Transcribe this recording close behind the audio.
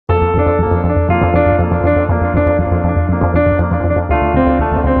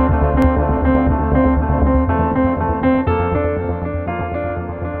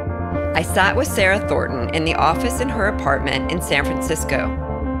sat with Sarah Thornton in the office in her apartment in San Francisco.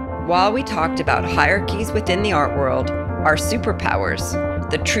 While we talked about hierarchies within the art world, our superpowers,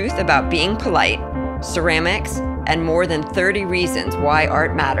 the truth about being polite, ceramics, and more than 30 reasons why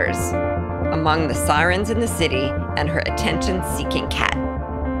art matters, among the sirens in the city and her attention-seeking cat.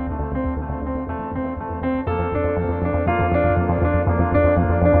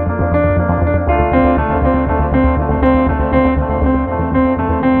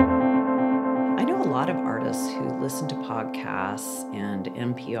 Listen to podcasts and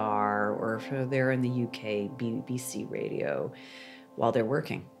NPR, or if they're in the UK, BBC Radio, while they're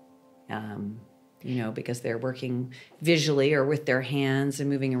working, because they're working visually or with their hands and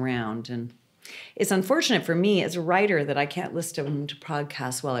moving around. And it's unfortunate for me as a writer that I can't listen to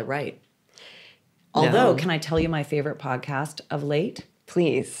podcasts while I write. Although, can I tell you my favorite podcast of late?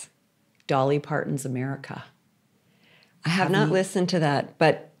 Please. Dolly Parton's America. I have not listened to that,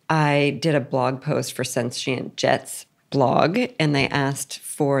 but I did a blog post for Sentient Jet's blog, and they asked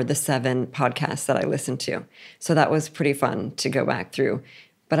for the 7 podcasts that I listened to. So that was pretty fun to go back through.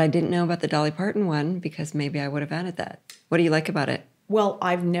 But I didn't know about the Dolly Parton one because maybe I would have added that. What do you like about it? Well,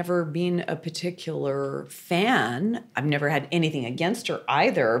 I've never been a particular fan. I've never had anything against her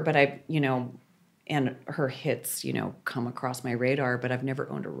either, but and her hits, come across my radar, but I've never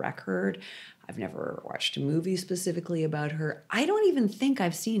owned a record. I've never watched a movie specifically about her. I don't even think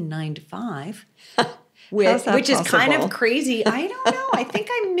I've seen 9 to 5, which is kind of crazy. I don't know. I think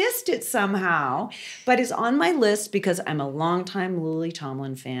I missed it somehow, but it's on my list because I'm a longtime Lily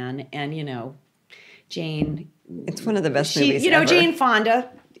Tomlin fan. And, Jane. It's one of the best movies ever. Jane Fonda,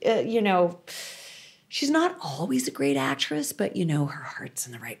 she's not always a great actress, but, her heart's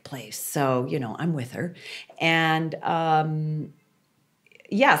in the right place. So, I'm with her. And,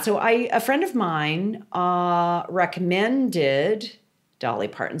 so a friend of mine recommended Dolly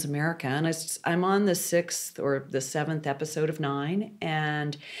Parton's America, and I'm on the 6th or the 7th episode of 9,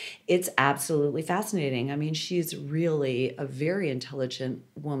 and it's absolutely fascinating. I mean, she's really a very intelligent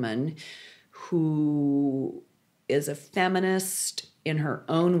woman who is a feminist in her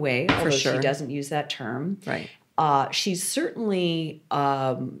own way, although she doesn't use that term. Right. She's certainly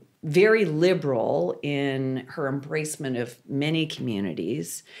very liberal in her embracement of many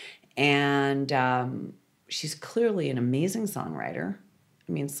communities, and she's clearly an amazing songwriter.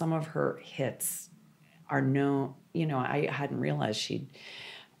 I mean, some of her hits are I hadn't realized she'd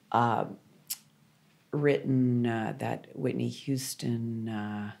written that Whitney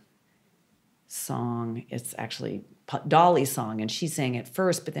Houston song. It's actually Dolly's song, and she sang it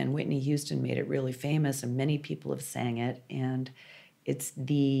first, but then Whitney Houston made it really famous, and many people have sang it, and I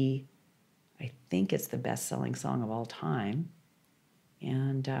think it's the best-selling song of all time.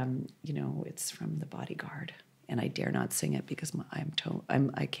 And, it's from The Bodyguard. And I dare not sing it because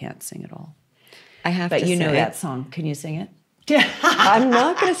I can't sing at all. But you know that song. Can you sing it? I'm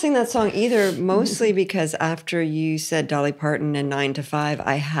not going to sing that song either, mostly because after you said Dolly Parton and 9 to 5,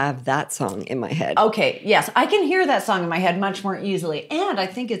 I have that song in my head. Okay, yes. I can hear that song in my head much more easily. And I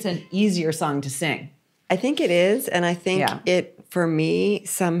think it's an easier song to sing. I think it is, and I think it, for me,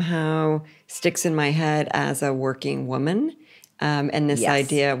 somehow sticks in my head as a working woman, and this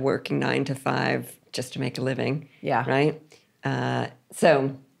idea of working 9 to 5 just to make a living. Yeah. Right?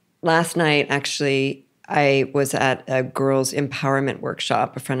 So last night, actually, I was at a girls' empowerment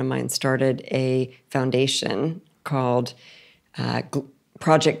workshop. A friend of mine started a foundation called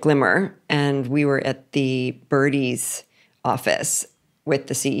Project Glimmer, and we were at the Birdies office with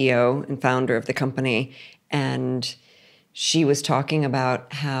the CEO and founder of the company, and she was talking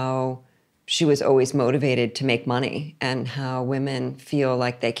about how she was always motivated to make money and how women feel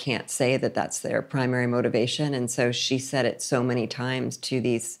like they can't say that that's their primary motivation. And so she said it so many times to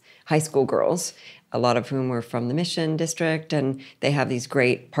these high school girls, a lot of whom were from the Mission District, and they have these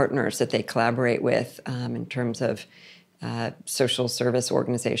great partners that they collaborate with in terms of social service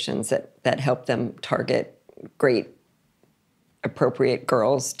organizations that help them target great appropriate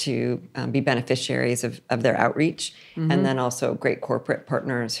girls to be beneficiaries of their outreach, and then also great corporate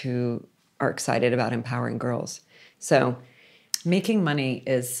partners who are excited about empowering girls. So making money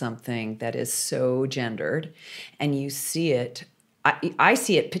is something that is so gendered, and you see it, I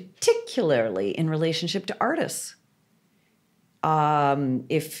see it particularly in relationship to artists.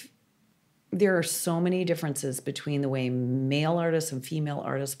 If there are so many differences between the way male artists and female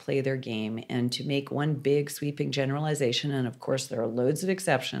artists play their game, and to make one big sweeping generalization, and of course there are loads of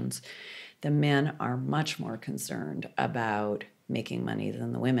exceptions, the men are much more concerned about making money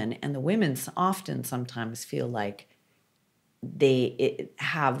than the women. And the women often sometimes feel like they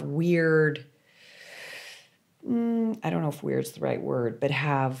have weird I don't know if weird's the right word, but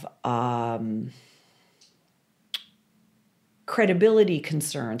have credibility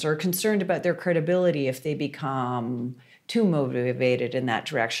concerns or concerned about their credibility if they become too motivated in that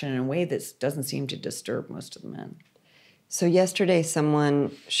direction in a way that doesn't seem to disturb most of the men. So yesterday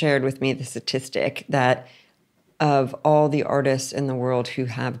someone shared with me the statistic that of all the artists in the world who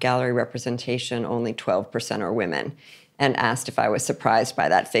have gallery representation, only 12% are women, and asked if I was surprised by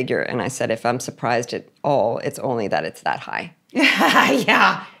that figure. And I said, if I'm surprised at all, it's only that it's that high.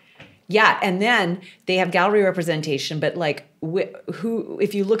 Yeah. Yeah, and then they have gallery representation, but like who,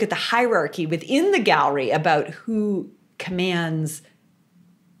 if you look at the hierarchy within the gallery about who commands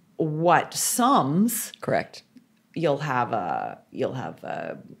what sums, Correct. you'll have a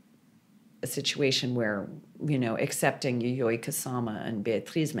situation where, you know, accepting Yayoi Kusama and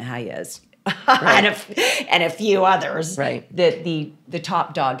Beatriz Mejias Right. and a few others, Right. that the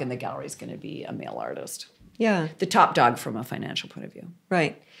top dog in the gallery is going to be a male artist. Yeah. The top dog from a financial point of view.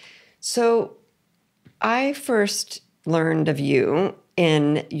 Right. So I first learned of you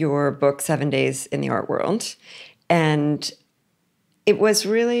in your book, 7 Days in the Art World. And it was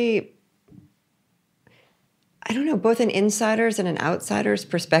really, I don't know, both an insider's and an outsider's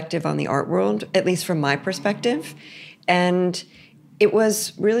perspective on the art world, at least from my perspective. And it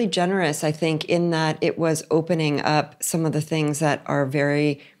was really generous, I think, in that it was opening up some of the things that are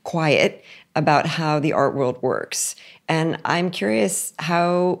very quiet about how the art world works. And I'm curious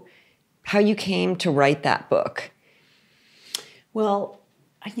how you came to write that book. Well,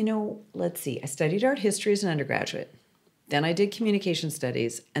 you know, let's see. I studied art history as an undergraduate. Then I did communication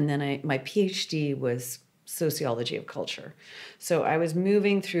studies. And then my PhD was sociology of culture. So I was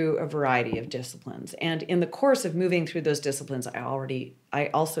moving through a variety of disciplines. And in the course of moving through those disciplines, I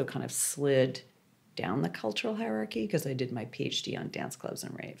also kind of slid down the cultural hierarchy because I did my PhD on dance clubs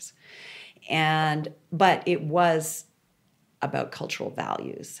and raves. But it was about cultural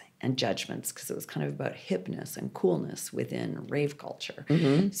values and judgments because it was kind of about hipness and coolness within rave culture.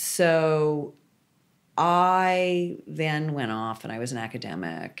 Mm-hmm. So I then went off and I was an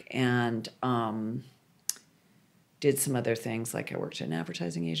academic and did some other things, like I worked at an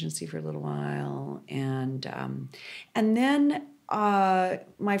advertising agency for a little while. And then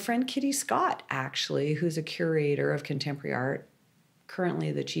my friend Kitty Scott, actually, who's a curator of contemporary art,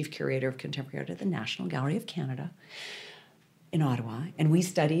 currently the chief curator of contemporary art at the National Gallery of Canada in Ottawa, and we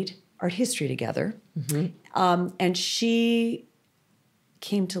studied art history together. Mm-hmm. And she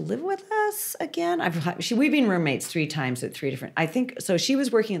came to live with us again. We've been roommates 3 times at 3 different, I think, so she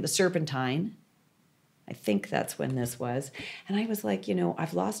was working at the Serpentine. I think that's when this was. And I was like, you know,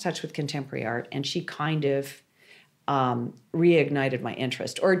 I've lost touch with contemporary art, and she kind of reignited my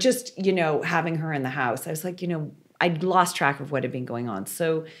interest. Or just, you know, having her in the house, I was like, you know, I'd lost track of what had been going on.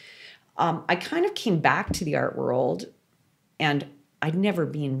 So I kind of came back to the art world. And I'd never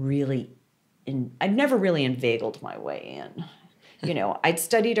really inveigled my way in. You know, I'd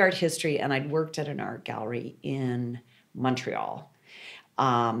studied art history and I'd worked at an art gallery in Montreal.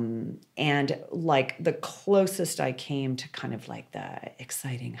 And like the closest I came to kind of like the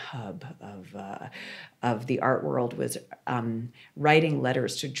exciting hub of the art world was writing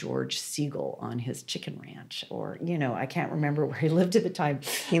letters to George Siegel on his chicken ranch, or, you know, I can't remember where he lived at the time.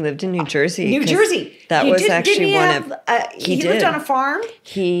 He lived in New Jersey. New Jersey. That was actually one of... He lived on a farm?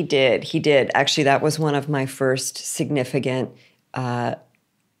 He did. Actually, that was one of my first significant art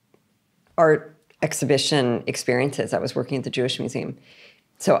exhibition experiences. I was working at the Jewish Museum.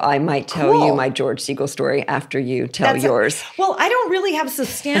 So I might tell you my George Siegel story after you tell yours. Well, I don't really have a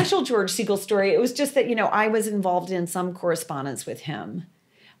substantial George Siegel story. It was just that, you know, I was involved in some correspondence with him,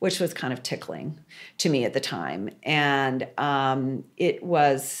 which was kind of tickling to me at the time. And it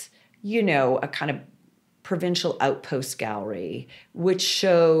was, you know, a kind of provincial outpost gallery, which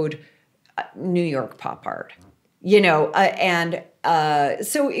showed New York pop art, you know,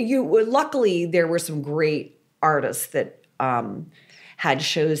 so luckily there were some great artists that had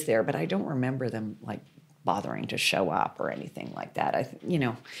shows there, but I don't remember them like bothering to show up or anything like that.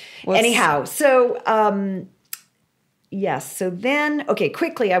 Anyhow, so yes. So then, okay,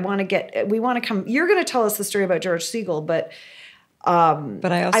 quickly, you're going to tell us the story about George Siegel, but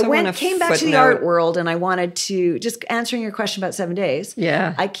I also came back to the art world, and I wanted to, just answering your question about 7 days.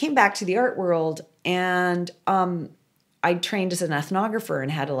 Yeah. I came back to the art world, and I trained as an ethnographer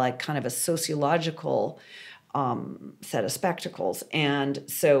and had kind of a sociological set of spectacles. And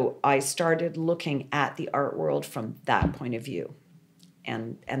so I started looking at the art world from that point of view.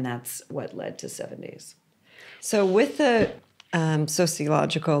 And that's what led to 7 days. So with the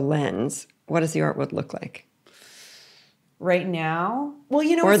sociological lens, what does the art world look like? Right now? Well,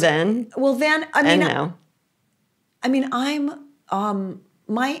 you know. Or then. Well, then, I mean. And now. I mean,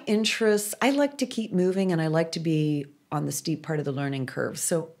 my interests, I like to keep moving and I like to be on the steep part of the learning curve.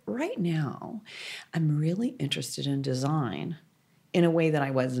 So right now, I'm really interested in design in a way that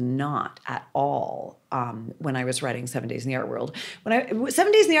I was not at all when I was writing 7 Days in the Art World. 7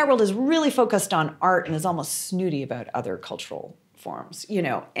 Days in the Art World is really focused on art and is almost snooty about other cultural forms,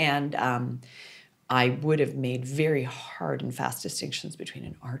 and I would have made very hard and fast distinctions between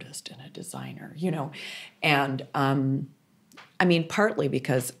an artist and a designer, and I mean, partly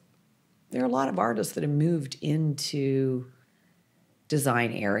because there are a lot of artists that have moved into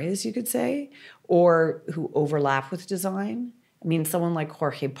design areas, you could say, or who overlap with design. I mean, someone like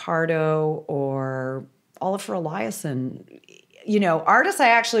Jorge Pardo or Oliver Eliasson, artists I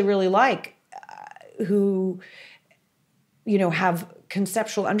actually really like who, have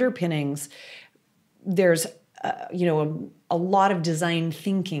conceptual underpinnings. There's, a lot of design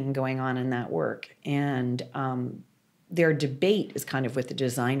thinking going on in that work. And their debate is kind of with the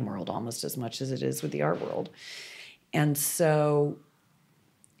design world almost as much as it is with the art world. And so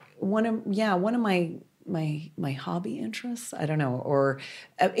one of my hobby interests, I don't know, or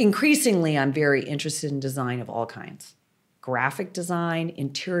increasingly I'm very interested in design of all kinds. Graphic design,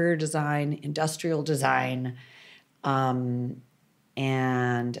 interior design, industrial design. And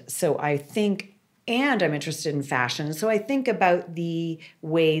so I think, and I'm interested in fashion. So I think about the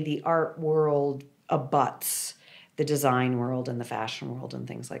way the art world abuts the design world and the fashion world and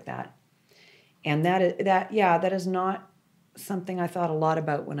things like that. And that is not something I thought a lot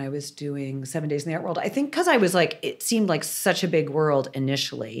about when I was doing 7 Days in the Art World. I think because I was like, it seemed like such a big world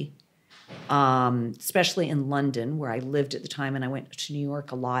initially, especially in London where I lived at the time, and I went to New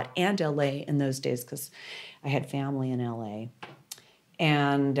York a lot and LA in those days because I had family in LA.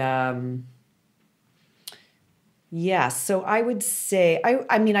 And so I would say,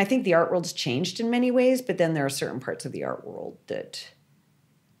 I mean, I think the art world's changed in many ways, but then there are certain parts of the art world that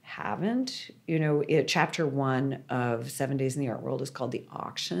haven't. Chapter 1 of 7 Days in the Art World is called The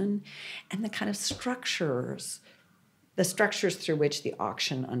Auction, and the kind of structures through which the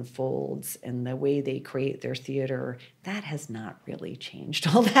auction unfolds and the way they create their theater, that has not really changed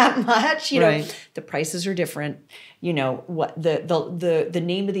all that much. Right. The prices are different. What the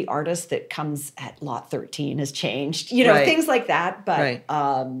name of the artist that comes at lot 13 has changed. Right. Things like that. But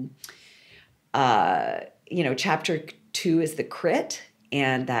right. chapter 2 is the crit.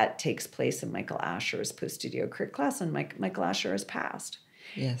 And that takes place in Michael Asher's post-studio crit class, and Michael Asher has passed.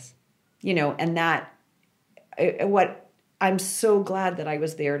 Yes. And that, what I'm so glad that I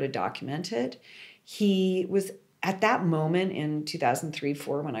was there to document it. He was at that moment in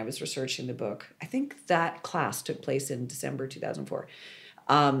 2003-04 when I was researching the book. I think that class took place in December 2004.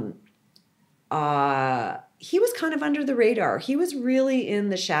 He was kind of under the radar. He was really in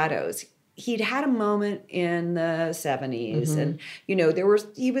the shadows. He'd had a moment in the 70s, mm-hmm. and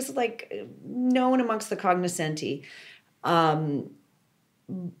he was like known amongst the cognoscenti, and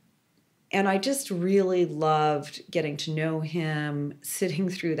I just really loved getting to know him, sitting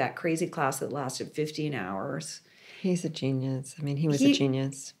through that crazy class that lasted 15 hours. He's a genius. I mean, he was a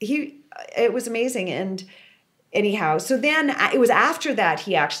genius. It was amazing. And anyhow, so then it was after that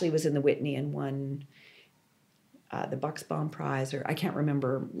he actually was in the Whitney and won the Bucksbaum Prize, or I can't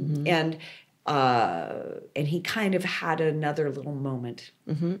remember. Mm-hmm. And he kind of had another little moment,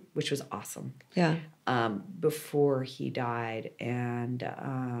 mm-hmm. which was awesome. Yeah. Before he died. And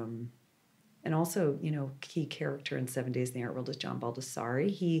also, key character in 7 Days in the Art World is John Baldessari.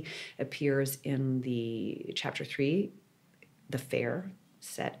 He appears in the chapter 3, The Fair,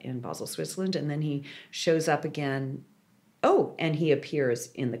 set in Basel, Switzerland. And then he shows up again. Oh, and he appears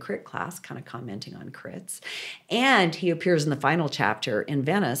in the crit class, kind of commenting on crits. And he appears in the final chapter in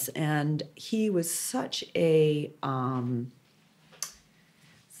Venice. And he was such a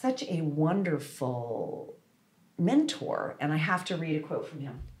wonderful mentor. And I have to read a quote from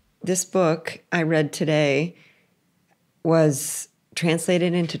him. This book I read today was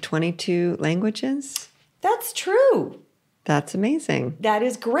translated into 22 languages. That's true. That's amazing. That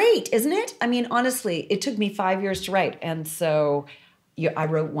is great, isn't it? I mean, honestly, it took me 5 years to write. And so I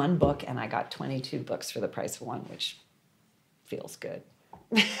wrote one book and I got 22 books for the price of one, which feels good.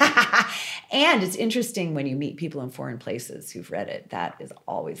 And it's interesting when you meet people in foreign places who've read it. That is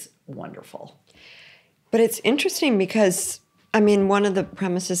always wonderful. But it's interesting because, I mean, one of the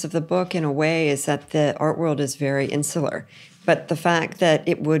premises of the book, in a way, is that the art world is very insular. But the fact that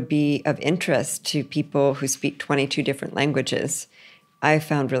it would be of interest to people who speak 22 different languages I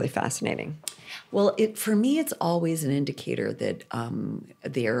found really fascinating. Well, for me, it's always an indicator that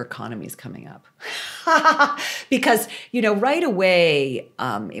their economy is coming up. Because, right away,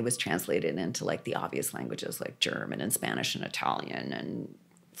 it was translated into like the obvious languages like German and Spanish and Italian and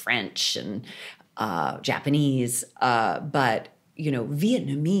French and Japanese. But,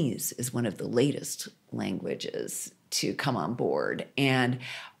 Vietnamese is one of the latest languages to come on board. And,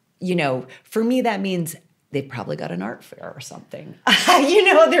 for me, that means they've probably got an art fair or something.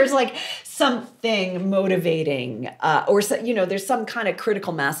 There's like something motivating or, there's some kind of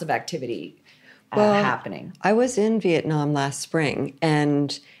critical mass of activity happening. I was in Vietnam last spring,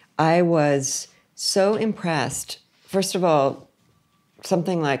 and I was so impressed. First of all,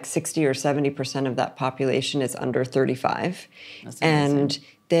 something like 60 or 70% of that population is under 35. That's amazing. And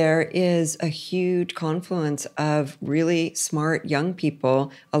there is a huge confluence of really smart young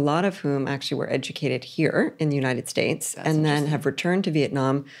people, a lot of whom actually were educated here in the United States and then have returned to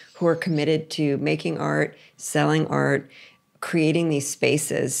Vietnam, who are committed to making art, selling art, creating these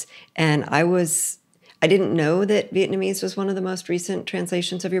spaces. And I didn't know that Vietnamese was one of the most recent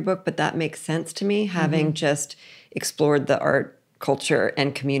translations of your book, but that makes sense to me, having just explored the art, culture,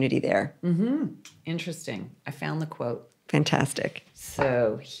 and community there. Mm-hmm. Interesting. I found the quote. Fantastic.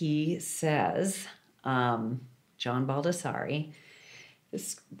 So he says, John Baldessari,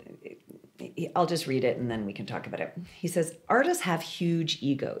 I'll just read it and then we can talk about it. He says, artists have huge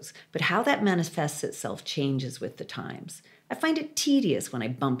egos, but how that manifests itself changes with the times. I find it tedious when I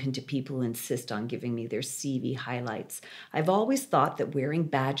bump into people who insist on giving me their CV highlights. I've always thought that wearing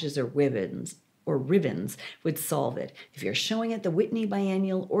badges or ribbons would solve it. If you're showing at the Whitney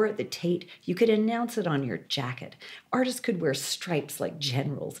Biennial or at the Tate, you could announce it on your jacket. Artists could wear stripes like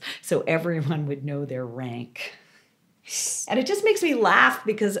generals so everyone would know their rank. And it just makes me laugh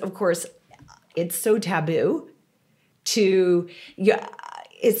because, of course, it's so taboo to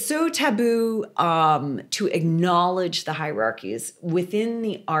acknowledge the hierarchies within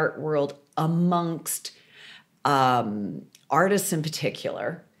the art world amongst artists in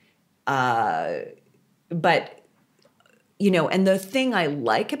particular. But, and the thing I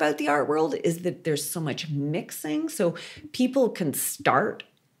like about the art world is that there's so much mixing. So people can start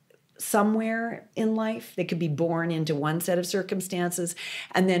somewhere in life. They could be born into one set of circumstances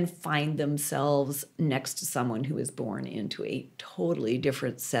and then find themselves next to someone who is born into a totally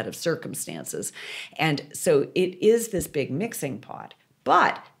different set of circumstances. And so it is this big mixing pot.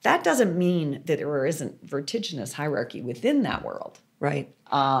 But that doesn't mean that there isn't vertiginous hierarchy within that world. Right.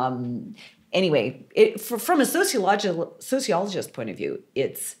 Anyway, from a sociologist point of view,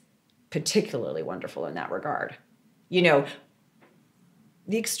 it's particularly wonderful in that regard.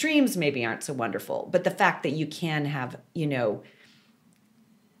 The extremes maybe aren't so wonderful, but the fact that you can have, the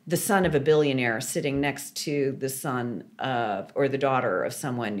son of a billionaire sitting next to the son of, or the daughter of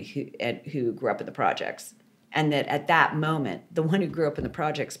someone who grew up in the projects, and that at that moment, the one who grew up in the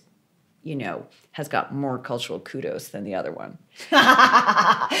projects has got more cultural kudos than the other one.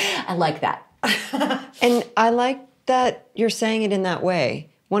 I like that. And I like that you're saying it in that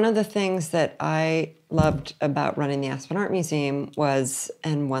way. One of the things that I loved about running the Aspen Art Museum was,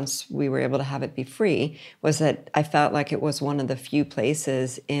 and once we were able to have it be free, was that I felt like it was one of the few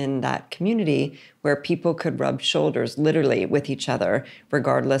places in that community where people could rub shoulders literally with each other,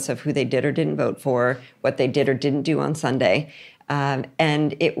 regardless of who they did or didn't vote for, what they did or didn't do on Sunday.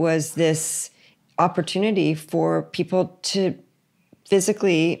 And it was this opportunity for people to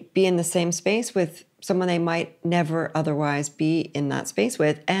physically be in the same space with someone they might never otherwise be in that space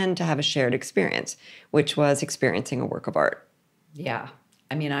with, and to have a shared experience, which was experiencing a work of art. Yeah.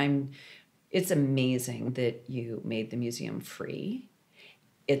 I mean, it's amazing that you made the museum free.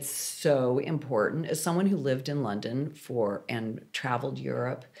 It's so important. As someone who lived in London and traveled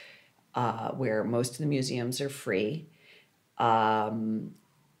Europe, where most of the museums are free, I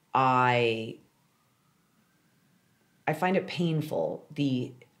find it painful,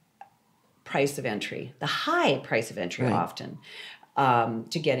 the price of entry, the high price of entry right. often,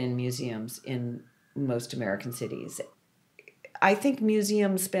 to get in museums in most American cities. I think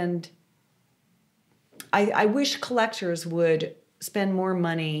museums I wish collectors would spend more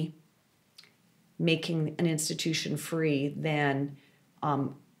money making an institution free than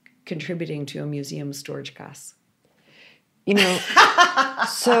contributing to a museum storage costs.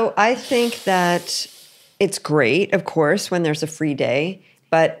 So I think that it's great, of course, when there's a free day,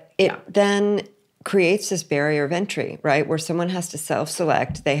 but then creates this barrier of entry, right? Where someone has to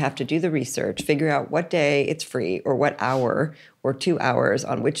self-select, they have to do the research, figure out what day it's free or what hour or 2 hours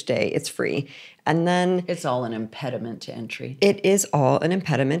on which day it's free. And then It's all an impediment to entry. it is all an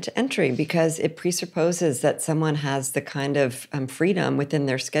impediment to entry because it presupposes that someone has the kind of freedom within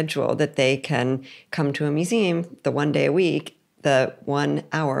their schedule that they can come to a museum the 1 day a week, the 1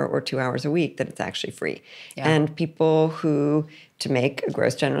 hour or 2 hours a week that it's actually free. Yeah. And people who, to make a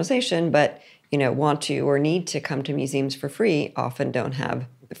gross generalization, but want to or need to come to museums for free often don't have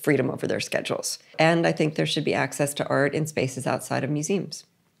the freedom over their schedules. And I think there should be access to art in spaces outside of museums.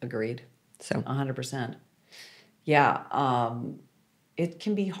 Agreed. So 100%. Yeah. It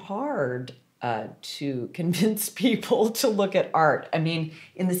can be hard to convince people to look at art. I mean,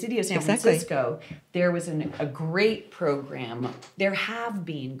 in the city of San Francisco, there was a great program. There have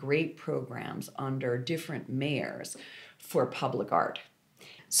been great programs under different mayors for public art.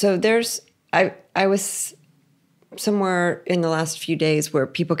 So I was somewhere in the last few days where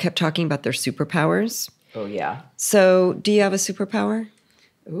people kept talking about their superpowers. Oh, yeah. So do you have a superpower?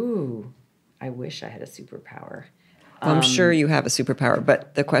 Ooh, I wish I had a superpower. Well, I'm sure you have a superpower,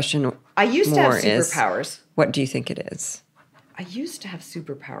 but the question I used to have is, superpowers. what do you think it is? I used to have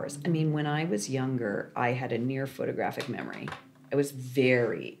superpowers. I mean, when I was younger, I had a near photographic memory. I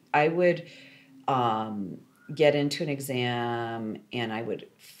would get into an exam and I would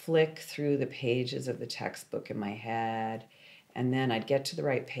flick through the pages of the textbook in my head, and then I'd get to the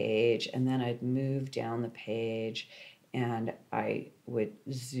right page, and then I'd move down the page and I would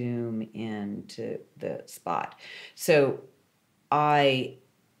zoom into the spot. So I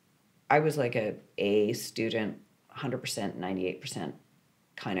was like a student, 100%, 98%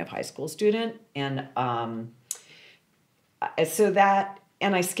 kind of high school student. And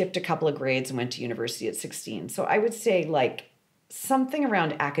and I skipped a couple of grades and went to university at 16. So I would say like something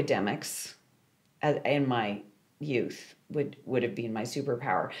around academics in my youth would have been my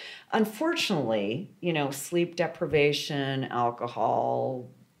superpower. Unfortunately, sleep deprivation,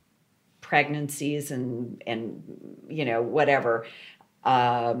 alcohol, pregnancies and whatever.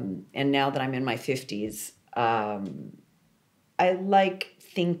 And now that I'm in my 50s, I like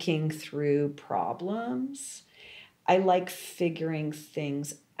thinking through problems. I like figuring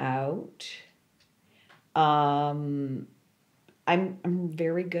things out. I'm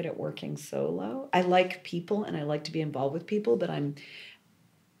very good at working solo. I like people and I like to be involved with people, but I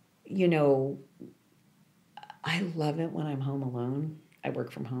love it when I'm home alone. I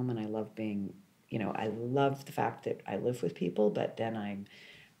work from home and I love being, I love the fact that I live with people, but then I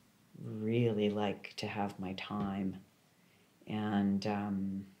really like to have my time.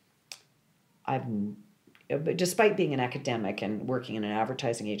 And but despite being an academic and working in an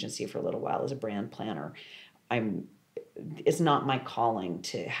advertising agency for a little while as a brand planner, it's not my calling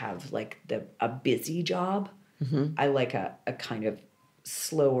to have like a busy job. Mm-hmm. I like a kind of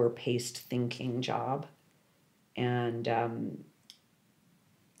slower paced thinking job. And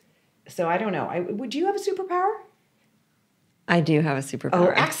so I don't know. Would you have a superpower? I do have a superpower.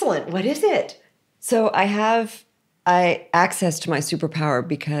 Oh, excellent. What is it? So I accessed my superpower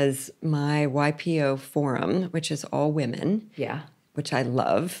because my YPO forum, which is all women, yeah, which I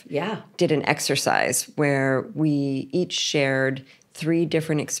love, yeah, did an exercise where we each shared 3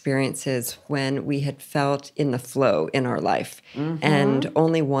 different experiences when we had felt in the flow in our life. Mm-hmm. And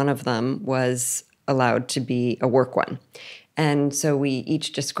only one of them was allowed to be a work one. And so we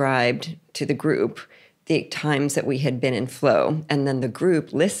each described to the group the times that we had been in flow, and then the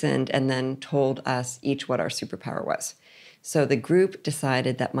group listened and then told us each what our superpower was. So the group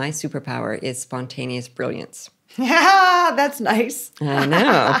decided that my superpower is spontaneous brilliance. Yeah, that's nice. I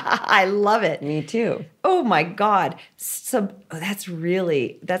know. I love it. Me too. Oh my God. So that's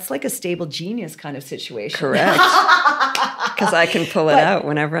like a stable genius kind of situation. Correct. Because I can pull it out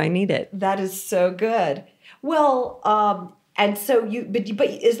whenever I need it. That is so good. Well, and so but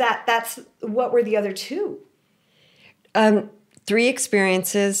is that's what were the other 2? 3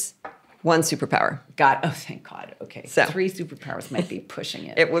 experiences, 1 superpower. Oh, thank God. Okay. So 3 superpowers might be pushing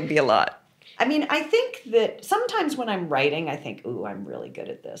it. It would be a lot. I mean, I think that sometimes when I'm writing, I think, ooh, I'm really good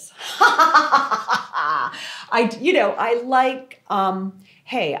at this. I like,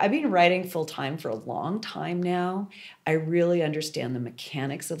 hey, I've been writing full time for a long time now. I really understand the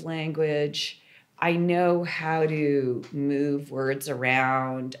mechanics of language. I know how to move words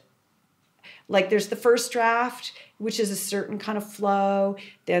around. Like there's the first draft, which is a certain kind of flow.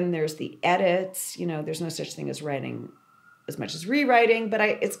 Then there's the edits. There's no such thing as writing as much as rewriting, but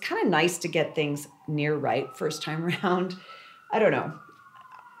it's kind of nice to get things near right first time around. I don't know.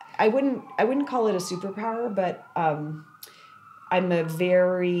 I wouldn't call it a superpower, but I'm a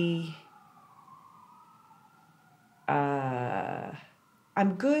very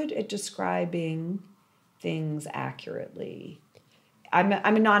I'm good at describing things accurately. I'm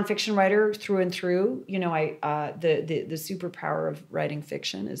a nonfiction writer through and through. You know, the superpower of writing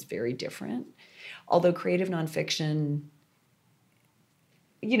fiction is very different. Although creative nonfiction,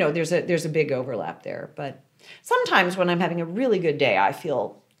 you know, there's a big overlap there. But sometimes when I'm having a really good day, I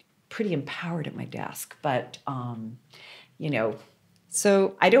feel pretty empowered at my desk. But you know,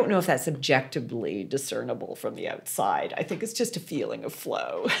 So I don't know if that's objectively discernible from the outside. I think it's just a feeling of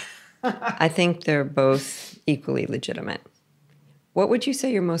flow. I think they're both equally legitimate. What would you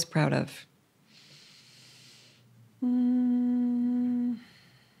say you're most proud of? You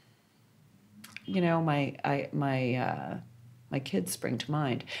know, my kids spring to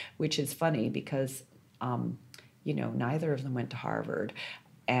mind, which is funny because you know, neither of them went to Harvard,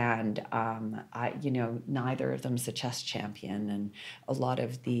 and you know, neither of them's a chess champion, and a lot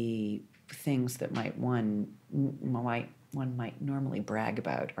of the things that one might normally brag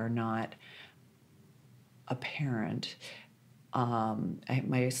about are not apparent.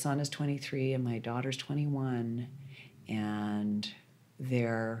 My son is 23 and my daughter's 21, and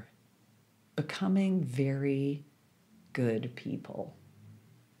they're becoming very good people.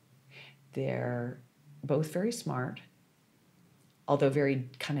 They're both very smart, although very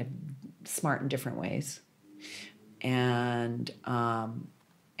kind of smart in different ways. And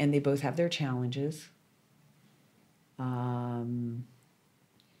they both have their challenges.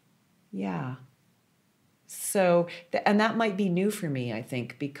 Yeah. So, and that might be new for me, I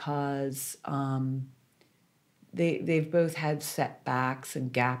think, because they've both had setbacks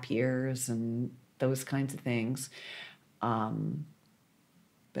and gap years and those kinds of things.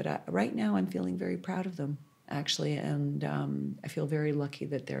 But right now, I'm feeling very proud of them, actually, and I feel very lucky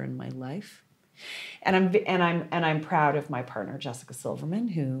that they're in my life. And I'm proud of my partner, Jessica Silverman,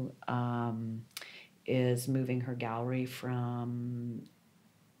 who is moving her gallery from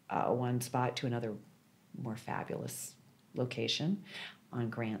one spot to another more fabulous location on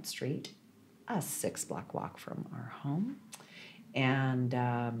Grant Street, a 6-block walk from our home. And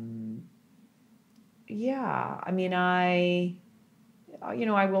yeah, I mean, I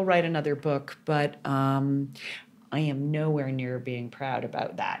will write another book, but I am nowhere near being proud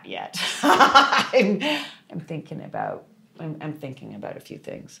about that yet. I'm thinking about a few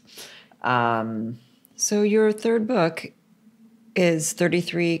things. So your third book is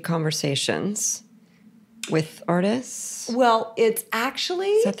 33 Conversations with Artists? Well, it's actually...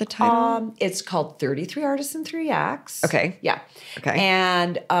 Is that the title? It's called 33 Artists in 3 Acts. Okay. Yeah. Okay.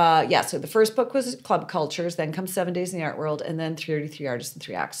 And so the first book was Club Cultures, then comes 7 Days in the Art World, and then 33 Artists in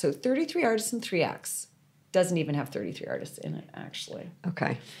 3 Acts. So 33 Artists in 3 Acts doesn't even have 33 artists in it, actually.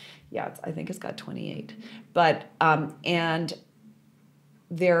 Okay. Yeah, I think it's got 28. But, and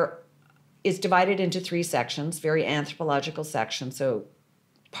there is divided into 3 sections, very anthropological sections. So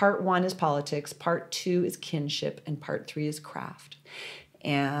part 1 is politics, part 2 is kinship, and part 3 is craft.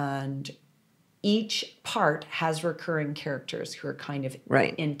 And each part has recurring characters who are kind of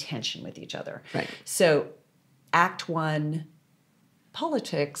in tension with each other. Right. So Act 1,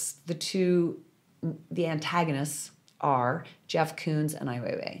 politics, the antagonists are Jeff Koons and Ai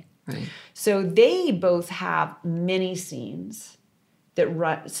Weiwei. Right. So they both have many scenes that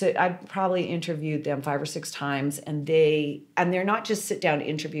run. So I probably interviewed them 5 or 6 times, and they're not just sit down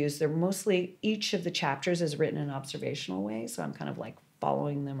interviews. They're mostly, each of the chapters is written in an observational way. So I'm kind of like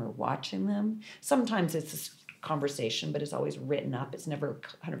following them or watching them. Sometimes it's a conversation, but it's always written up. It's never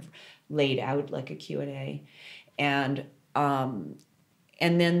kind of laid out like a Q&A. And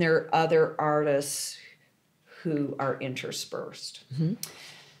then there are other artists who are interspersed. Mm-hmm.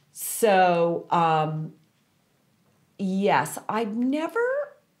 So, yes, I've never,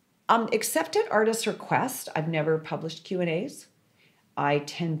 except at artist request, I've never published Q&As. I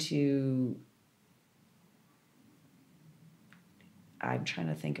tend to, I'm trying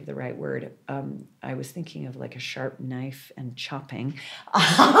to think of the right word. I was thinking of like a sharp knife and chopping.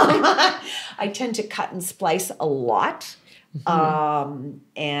 I tend to cut and splice a lot. Mm-hmm.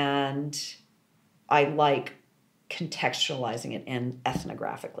 And I like contextualizing it and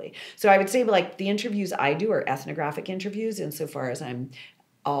ethnographically. So I would say like the interviews I do are ethnographic interviews insofar as I'm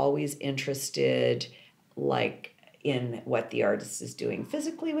always interested like in what the artist is doing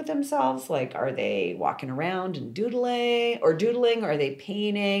physically with themselves. Like, are they walking around and doodling? Are they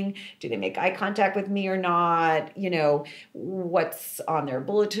painting? Do they make eye contact with me or not? You know, what's on their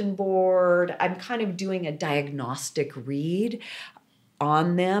bulletin board? I'm kind of doing a diagnostic read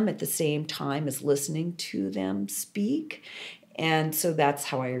on them at the same time as listening to them speak. And so that's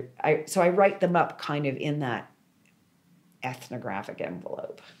how I write them up kind of in that ethnographic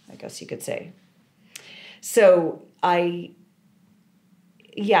envelope, I guess you could say. So I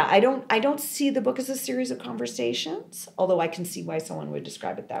don't see the book as a series of conversations, although I can see why someone would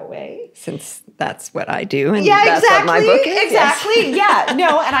describe it that way. Since that's what I do, and Yeah, that's exactly. what my book is. Exactly. Yes. Yeah.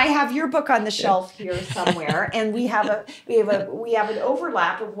 No, and I have your book on the shelf here somewhere, and we have an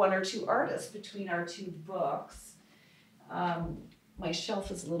overlap of one or two artists between our two books. My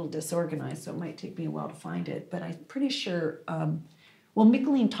shelf is a little disorganized, so it might take me a while to find it, but I'm pretty sure.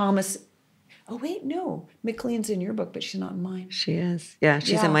 Mickalene Thomas. Oh wait, no, Micklene's in your book, but she's not in mine. She is. Yeah,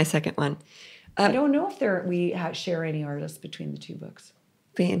 she's in my second one. I don't know if we share any artists between the two books.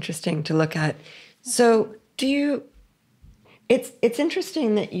 Be interesting to look at. So, do you? It's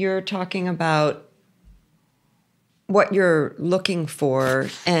interesting that you're talking about what you're looking for,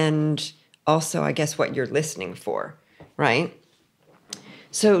 and also, I guess, what you're listening for, right?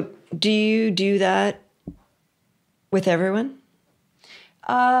 So, do you do that with everyone?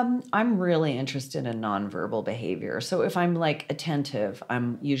 I'm really interested in nonverbal behavior. So if I'm like attentive,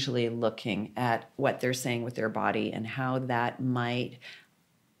 I'm usually looking at what they're saying with their body and how that might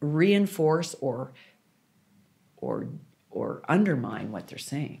reinforce or undermine what they're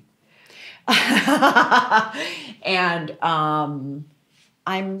saying. And I'm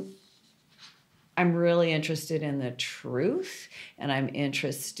really interested in the truth, and I'm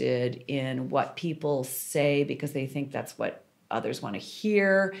interested in what people say because they think that's what others want to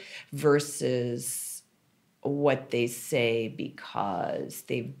hear versus what they say because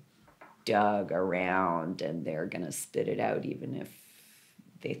they've dug around and they're going to spit it out even if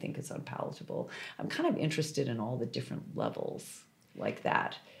they think it's unpalatable. I'm kind of interested in all the different levels like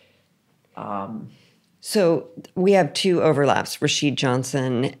that. So we have two overlaps, Rashid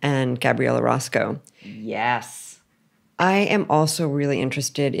Johnson and Gabriella Roscoe. Yes. I am also really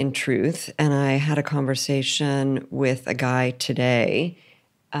interested in truth, and I had a conversation with a guy today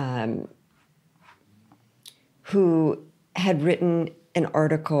who had written an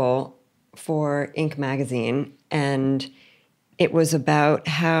article for Inc. magazine, and it was about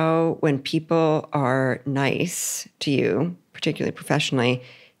how when people are nice to you, particularly professionally,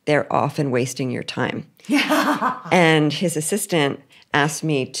 they're often wasting your time. And his assistant asked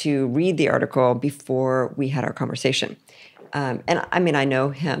me to read the article before we had our conversation. And I mean, I know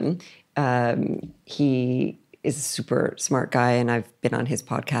him. He is a super smart guy, and I've been on his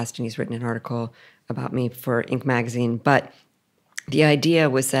podcast, and he's written an article about me for Inc. magazine. But the idea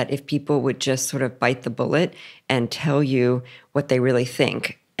was that if people would just sort of bite the bullet and tell you what they really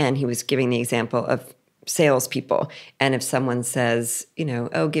think, and he was giving the example of salespeople. And if someone says,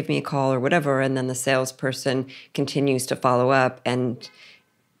 oh, give me a call or whatever, and then the salesperson continues to follow up and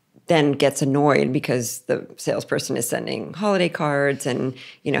then gets annoyed because the salesperson is sending holiday cards and,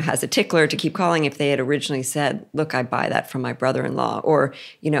 has a tickler to keep calling. If they had originally said, look, I buy that from my brother-in-law, or,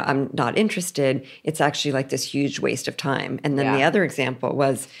 I'm not interested, it's actually like this huge waste of time. And then the other example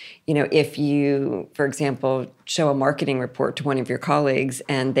was, if you, for example, show a marketing report to one of your colleagues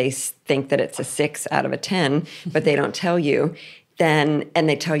and they think that it's a 6 out of a 10, but they don't tell you, and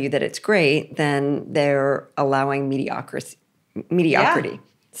they tell you that it's great, then they're allowing mediocrity. Yeah.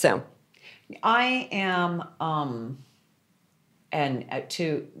 So I am, and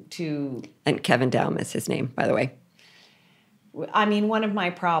Kevin Daum is his name, by the way. I mean, one of my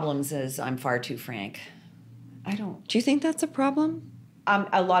problems is I'm far too frank. Do you think that's a problem?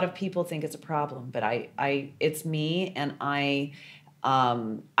 A lot of people think it's a problem, but it's me, and I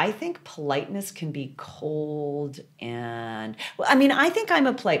think politeness can be cold I think I'm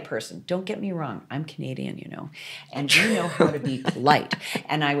a polite person. Don't get me wrong. I'm Canadian, and you know how to be polite.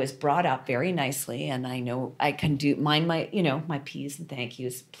 And I was brought up very nicely, and I know I can do my please and thank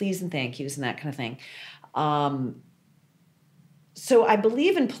yous, and that kind of thing. So I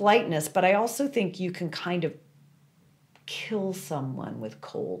believe in politeness, but I also think you can kind of kill someone with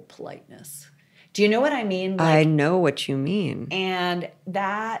cold politeness. Do you know what I mean? I know what you mean. And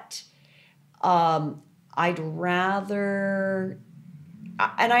that, I'd rather,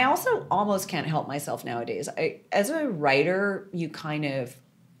 and I also almost can't help myself nowadays. As a writer, you kind of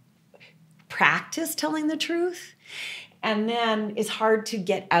practice telling the truth. And then it's hard to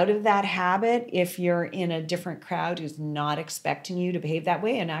get out of that habit if you're in a different crowd who's not expecting you to behave that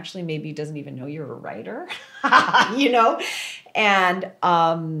way and actually maybe doesn't even know you're a writer, And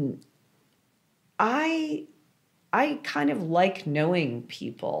I kind of like knowing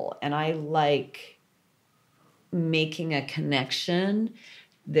people, and I like making a connection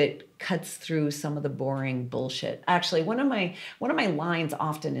that cuts through some of the boring bullshit. Actually, one of my lines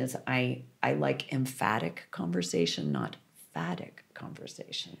often is I like emphatic conversation, not phatic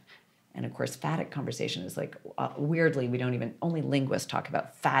conversation. And of course, phatic conversation is like weirdly, we don't even, only linguists talk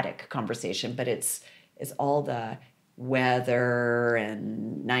about phatic conversation, but it's is all the weather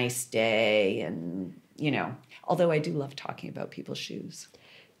and nice day and, although I do love talking about people's shoes.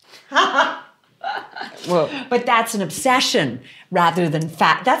 Well, but that's an obsession rather than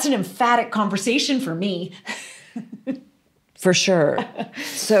that's an emphatic conversation for me. for sure.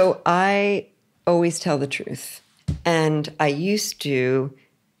 So I always tell the truth. And I used to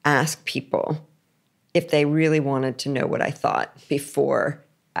ask people if they really wanted to know what I thought before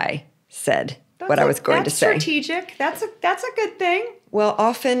I said what I was going to say. That's strategic. That's a good thing. Well,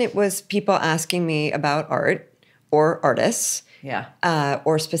 often it was people asking me about art or artists. Yeah.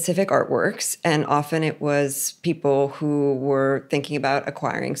 Or specific artworks. And often it was people who were thinking about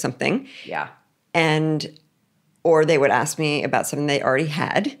acquiring something. Yeah. Or they would ask me about something they already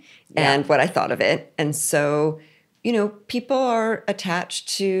had and what I thought of it. And so, people are attached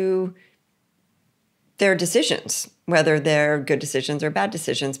to their decisions, whether they're good decisions or bad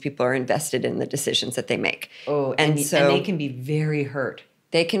decisions. People are invested in the decisions that they make. Oh, and they can be very hurt.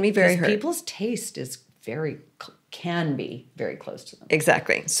 They can be very hurt. People's taste can be very close to them.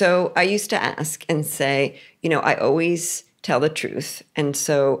 Exactly. So I used to ask and say, I always tell the truth. And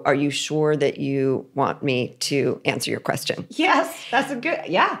so are you sure that you want me to answer your question? Yes, that's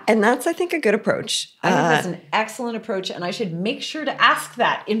yeah. And that's, I think, a good approach. I think that's an excellent approach, and I should make sure to ask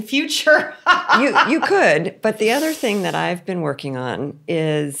that in future. You could. But the other thing that I've been working on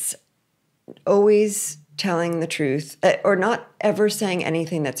is always telling the truth or not ever saying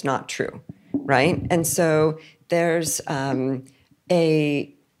anything that's not true, right? And so there's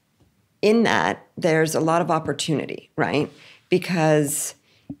in that, there's a lot of opportunity, right? And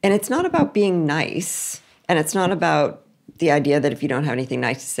it's not about being nice, and it's not about the idea that if you don't have anything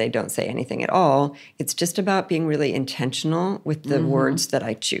nice to say, don't say anything at all. It's just about being really intentional with the words that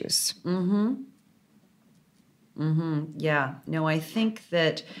I choose. Mm-hmm. Mm-hmm. Yeah. No, I think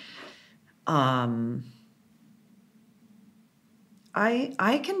that I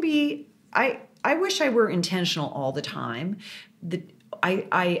wish I were intentional all the time.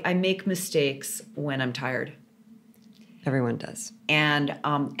 I make mistakes when I'm tired. Everyone does. And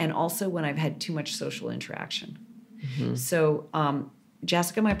also when I've had too much social interaction. Mm-hmm. So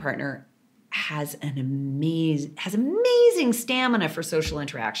Jessica, my partner, has amazing stamina for social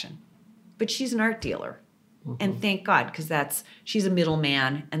interaction. But she's an art dealer. Mm-hmm. And thank God, because she's a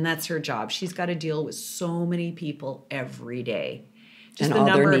middleman and that's her job. She's got to deal with so many people every day. Just the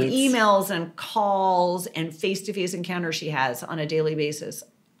number of emails and calls and face-to-face encounters she has on a daily basis,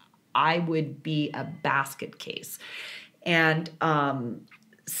 I would be a basket case. And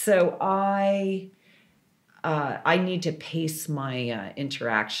so I need to pace my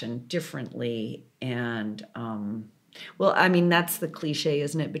interaction differently. And, that's the cliche,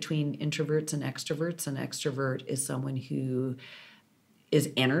 isn't it, between introverts and extroverts? An extrovert is someone who is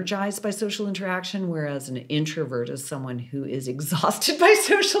energized by social interaction, whereas an introvert is someone who is exhausted by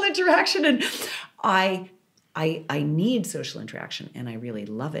social interaction. And I need social interaction, and I really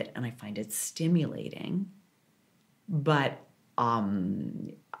love it, and I find it stimulating. But I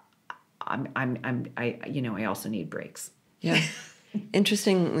also need breaks. Yeah.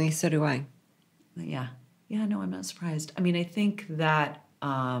 Interestingly, so do I. Yeah. Yeah. No, I'm not surprised. I think that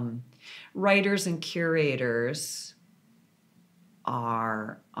writers and curators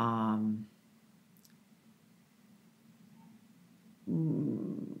are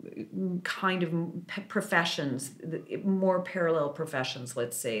kind of professions, more parallel professions,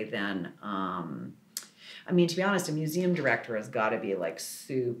 let's say, than to be honest, a museum director has got to be like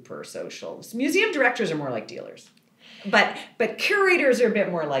super social. Museum directors are more like dealers, but curators are a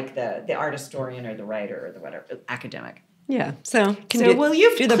bit more like the art historian or the writer or the whatever academic. Yeah. So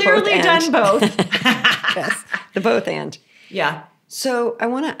you've clearly done both. Yes, the both and. Yeah. So I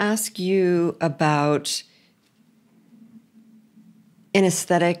want to ask you about an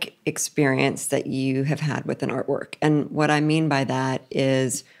aesthetic experience that you have had with an artwork. And what I mean by that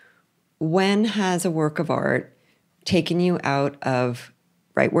is, when has a work of art taken you out of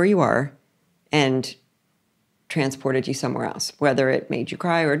right where you are and transported you somewhere else? Whether it made you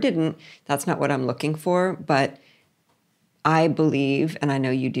cry or didn't, that's not what I'm looking for. But I believe, and I know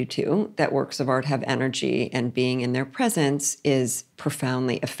you do too, that works of art have energy, and being in their presence is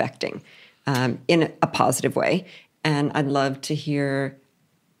profoundly affecting in a positive way. And I'd love to hear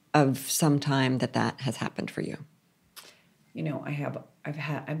of some time that has happened for you.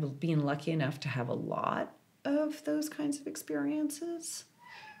 I've been lucky enough to have a lot of those kinds of experiences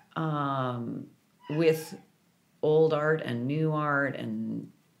with old art and new art,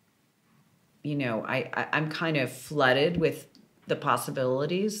 and I'm kind of flooded with the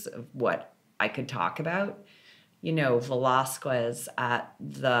possibilities of what I could talk about. Velasquez at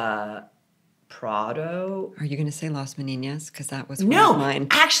the Prado. Are you going to say Las Meninas? Because that was one of mine.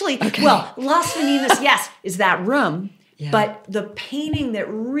 Actually, Okay. well, Las Meninas, yes, is that room. Yeah. But the painting that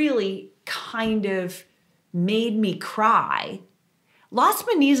really kind of made me cry, Las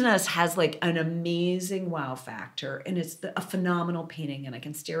Meninas has like an amazing wow factor, and it's a phenomenal painting, and I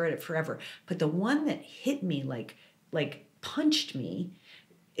can stare at it forever. But the one that hit me, like punched me,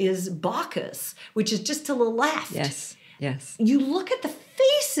 is Bacchus, which is just to the left. Yes. You look at the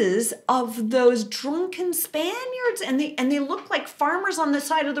faces of those drunken Spaniards, and they look like farmers on the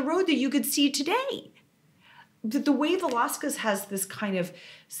side of the road that you could see today. The way Velázquez has this kind of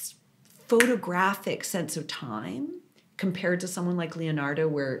photographic sense of time compared to someone like Leonardo,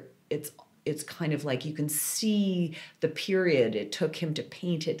 where it's kind of like you can see the period it took him to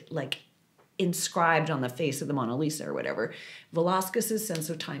paint it, like inscribed on the face of the Mona Lisa or whatever. Velázquez's sense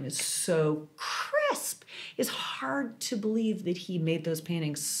of time is so crisp. It's hard to believe that he made those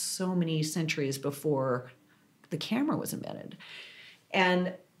paintings so many centuries before the camera was invented.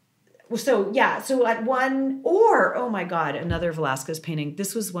 And so at one, or, oh my God, another Velázquez painting.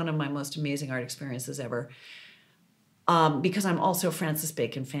 This was one of my most amazing art experiences ever. Because I'm also a Francis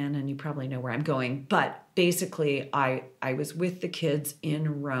Bacon fan, and you probably know where I'm going. But basically, I was with the kids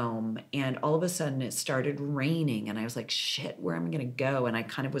in Rome, and all of a sudden it started raining, and I was like, shit, where am I going to go? And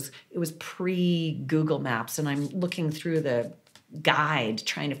it was pre-Google Maps, and I'm looking through the guide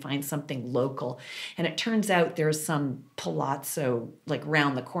trying to find something local. And it turns out there's some palazzo like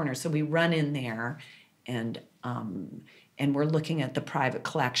round the corner. So we run in there, and we're looking at the private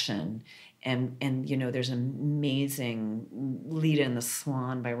collection. And you know, there's an amazing Leda and the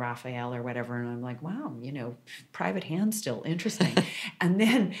Swan by Raphael or whatever. And I'm like, wow, you know, private hand still interesting. And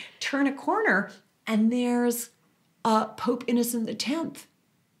then turn a corner and there's Pope Innocent X.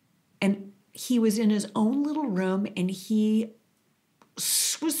 And he was in his own little room, and he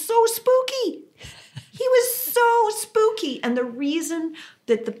was so spooky. He was so spooky. And the reason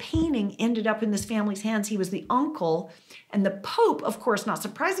that the painting ended up in this family's hands, he was the uncle. And the Pope, of course, not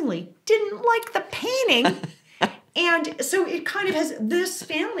surprisingly, didn't like the painting. And so it kind of has, this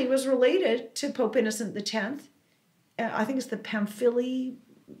family was related to Pope Innocent X. I think it's the Pamphili.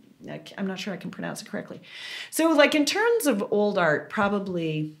 I'm not sure I can pronounce it correctly. So like in terms of old art,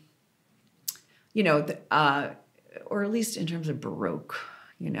 probably, you know, or at least in terms of Baroque,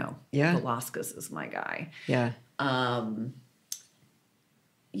 you know, Velázquez is my guy. Yeah.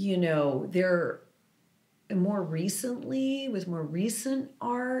 You know, there more recently, with more recent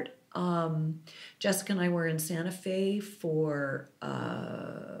art, Jessica and I were in Santa Fe for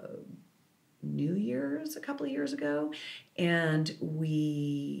New Year's a couple of years ago, and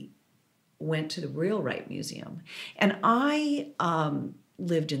we went to the Wheelwright Museum. And I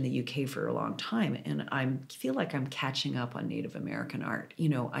lived in the UK for a long time, and I feel like I'm catching up on Native American art. You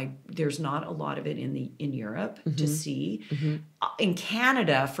know, there's not a lot of it in Europe to see. In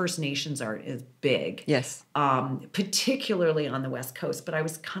Canada, First Nations art is big. Yes. Particularly on the West Coast, but I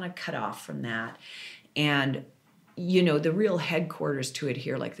was kind of cut off from that. And, you know, the real headquarters to it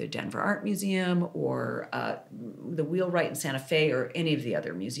here, like the Denver Art Museum or the Wheelwright in Santa Fe, or any of the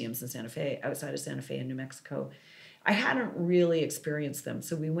other museums in Santa Fe, outside of Santa Fe in New Mexico, I hadn't really experienced them.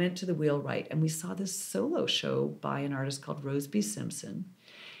 So we went to the Wheelwright, and we saw this solo show by an artist called Roseby Simpson,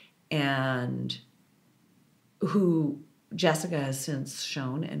 and who Jessica has since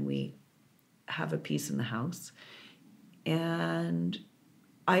shown, and we have a piece in the house. And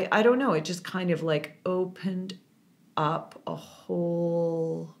I don't know, it just kind of like opened up a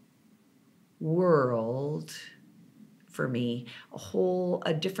whole world for me,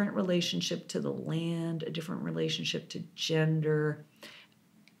 a different relationship to the land, a different relationship to gender,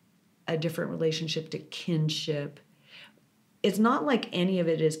 a different relationship to kinship. It's not like any of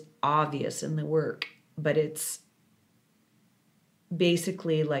it is obvious in the work, but it's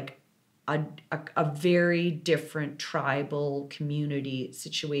basically like a very different tribal community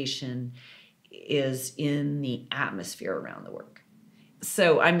situation is in the atmosphere around the work.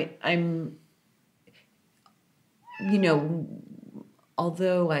 So I'm you know,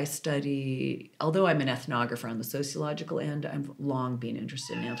 although I'm an ethnographer on the sociological end, I've long been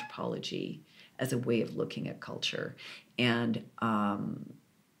interested in anthropology as a way of looking at culture. And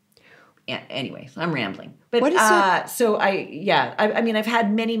anyway, so I'm rambling. But I mean, I've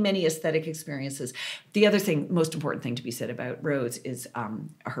had many, many aesthetic experiences. The other thing, most important thing to be said about Rose is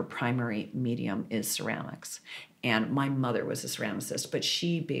her primary medium is ceramics. And my mother was a ceramicist, but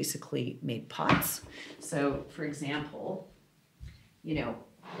she basically made pots. So, for example, you know,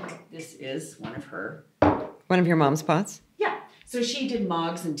 this is one of your mom's pots? Yeah. So she did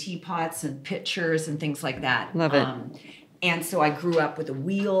mugs and teapots and pitchers and things like that. Love it. And so I grew up with a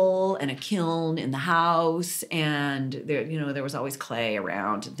wheel and a kiln in the house, and there was always clay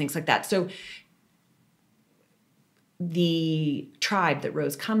around and things like that. So the tribe that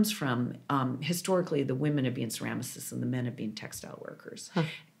Rose comes from, historically, the women have been ceramicists and the men have been textile workers. Huh.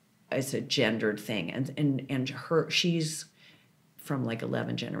 It's a gendered thing, and she's from like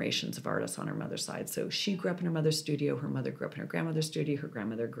 11 generations of artists on her mother's side. So she grew up in her mother's studio. Her mother grew up in her grandmother's studio. Her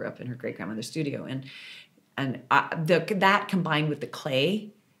grandmother grew up in her great grandmother's studio, and that combined with the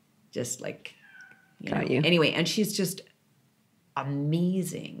clay, just like Got you. Anyway, and she's just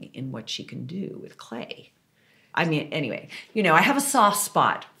amazing in what she can do with clay. I mean, anyway, I have a soft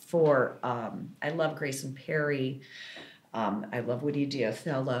spot for, I love Grayson Perry. I love Woody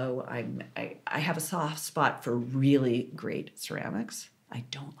Diothello. I have a soft spot for really great ceramics. I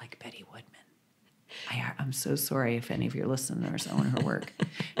don't like Betty Woodman. I'm so sorry if any of your listeners own her work.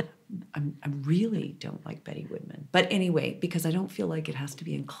 I really don't like Betty Woodman. But anyway, because I don't feel like it has to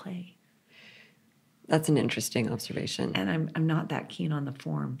be in clay. That's an interesting observation. And I'm not that keen on the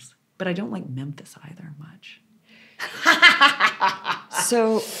forms. But I don't like Memphis either much.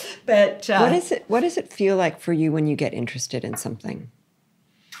 So, but what does it feel like for you when you get interested in something?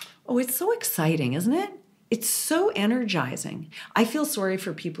 Oh, it's so exciting, isn't it? It's so energizing. I feel sorry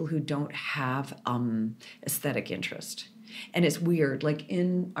for people who don't have aesthetic interest. And it's weird. Like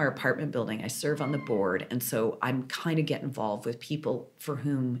in our apartment building, I serve on the board, and so I'm kind of get involved with people for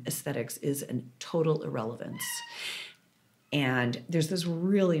whom aesthetics is a total irrelevance. And there's this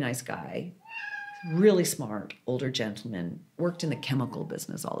really nice guy, really smart, older gentleman, worked in the chemical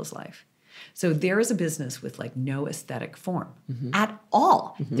business all his life. So there is a business with like no aesthetic form at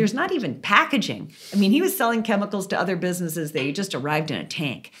all. Mm-hmm. There's not even packaging. I mean, he was selling chemicals to other businesses. They just arrived in a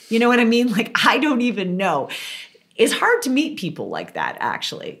tank. You know what I mean? Like, I don't even know. It's hard to meet people like that,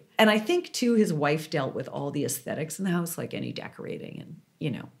 actually. And I think, too, his wife dealt with all the aesthetics in the house, like any decorating.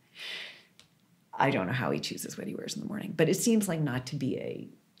 And, I don't know how he chooses what he wears in the morning. But it seems like not to be a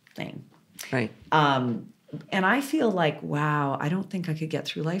thing. Right. And I feel like, wow, I don't think I could get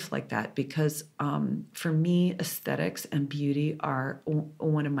through life like that because for me, aesthetics and beauty are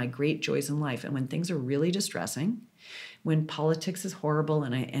one of my great joys in life. And when things are really distressing, when politics is horrible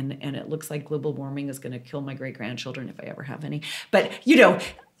and it looks like global warming is going to kill my great-grandchildren if I ever have any, but,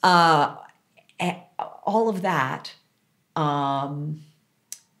 all of that,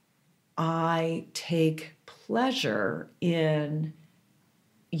 I take pleasure in,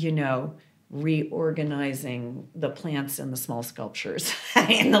 reorganizing the plants and the small sculptures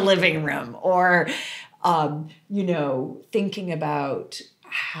in the living room, or, thinking about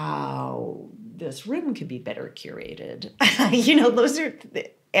how this room could be better curated. Those are,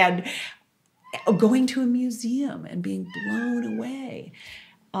 and going to a museum and being blown away.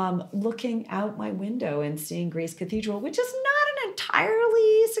 Looking out my window and seeing Grace Cathedral, which is not an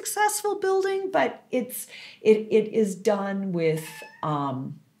entirely successful building, but it is done with,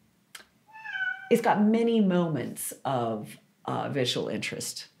 it's got many moments of visual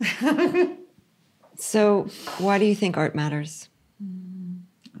interest. So why do you think art matters?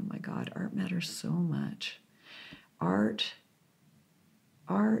 Oh my God, art matters so much. Art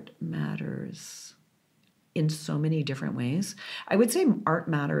matters in so many different ways. I would say art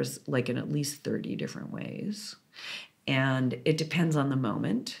matters like in at least 30 different ways. And it depends on the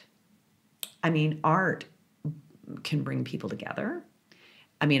moment. I mean, art can bring people together.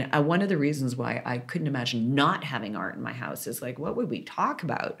 I mean, one of the reasons why I couldn't imagine not having art in my house is like, what would we talk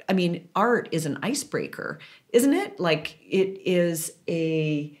about? I mean, art is an icebreaker, isn't it? Like, it is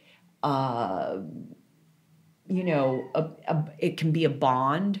it can be a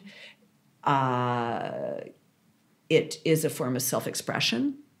bond. It is a form of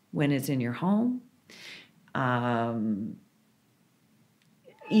self-expression when it's in your home.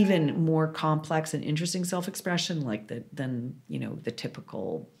 Even more complex and interesting self-expression like than the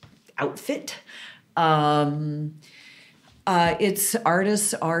typical outfit. It's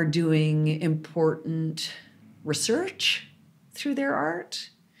artists are doing important research through their art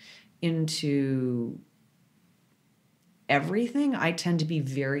into everything. I tend to be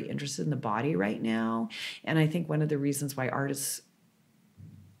very interested in the body right now. And I think one of the reasons why art is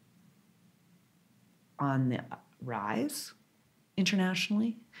on the rise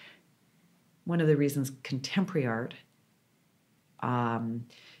internationally, one of the reasons contemporary art, a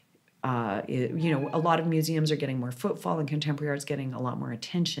lot of museums are getting more footfall and contemporary art's getting a lot more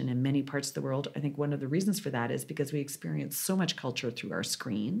attention in many parts of the world. I think one of the reasons for that is because we experience so much culture through our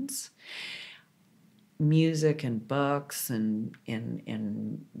screens. Music and books and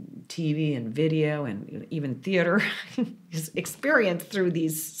TV and video and even theater is experienced through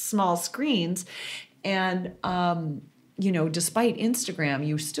these small screens. And, despite Instagram,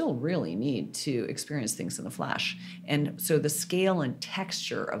 you still really need to experience things in the flesh. And so the scale and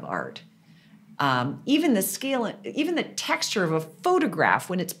texture of art, even the texture of a photograph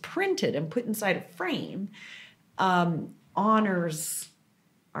when it's printed and put inside a frame, honors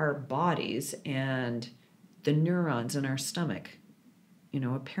our bodies and the neurons in our stomach.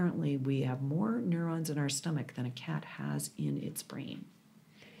 Apparently we have more neurons in our stomach than a cat has in its brain.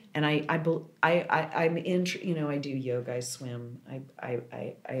 And I'm in, I do yoga, I swim.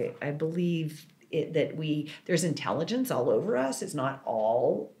 I believe that there's intelligence all over us. It's not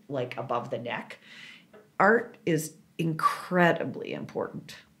all like above the neck. Art is incredibly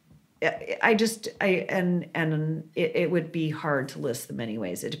important. It would be hard to list the many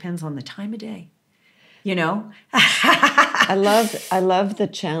ways. It depends on the time of day, I love the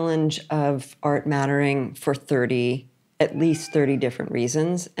challenge of art mattering for at least 30 different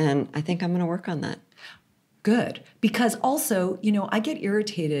reasons. And I think I'm going to work on that. Good. Because also, I get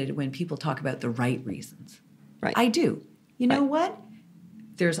irritated when people talk about the right reasons. Right. I do. You know what?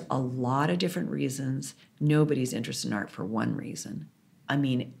 There's a lot of different reasons. Nobody's interested in art for one reason. I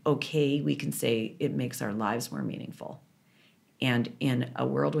mean, okay, we can say it makes our lives more meaningful. And in a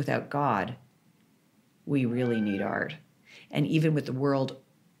world without God, we really need art. And even with the world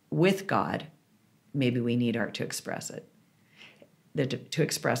with God, maybe we need art to express it, to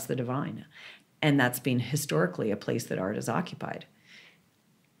express the divine. And that's been historically a place that art has occupied.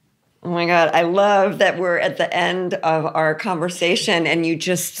 Oh my God, I love that we're at the end of our conversation and you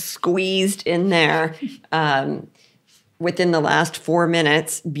just squeezed in there within the last 4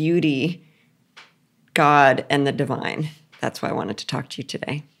 minutes, beauty, God, and the divine. That's why I wanted to talk to you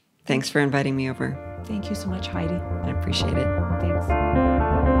today. Thanks for inviting me over. Thank you so much, Heidi. I appreciate it. Thanks.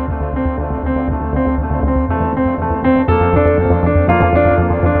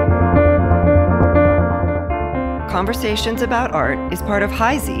 Conversations About Art is part of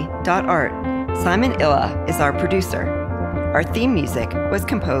Heidi.art. Simon Illa is our producer. Our theme music was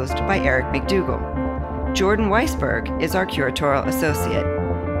composed by Eric McDougall. Jordan Weisberg is our curatorial associate.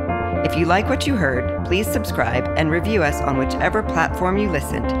 If you like what you heard, please subscribe and review us on whichever platform you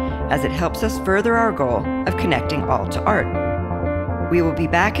listened, as it helps us further our goal of connecting all to art. We will be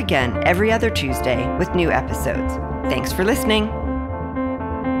back again every other Tuesday with new episodes. Thanks for listening.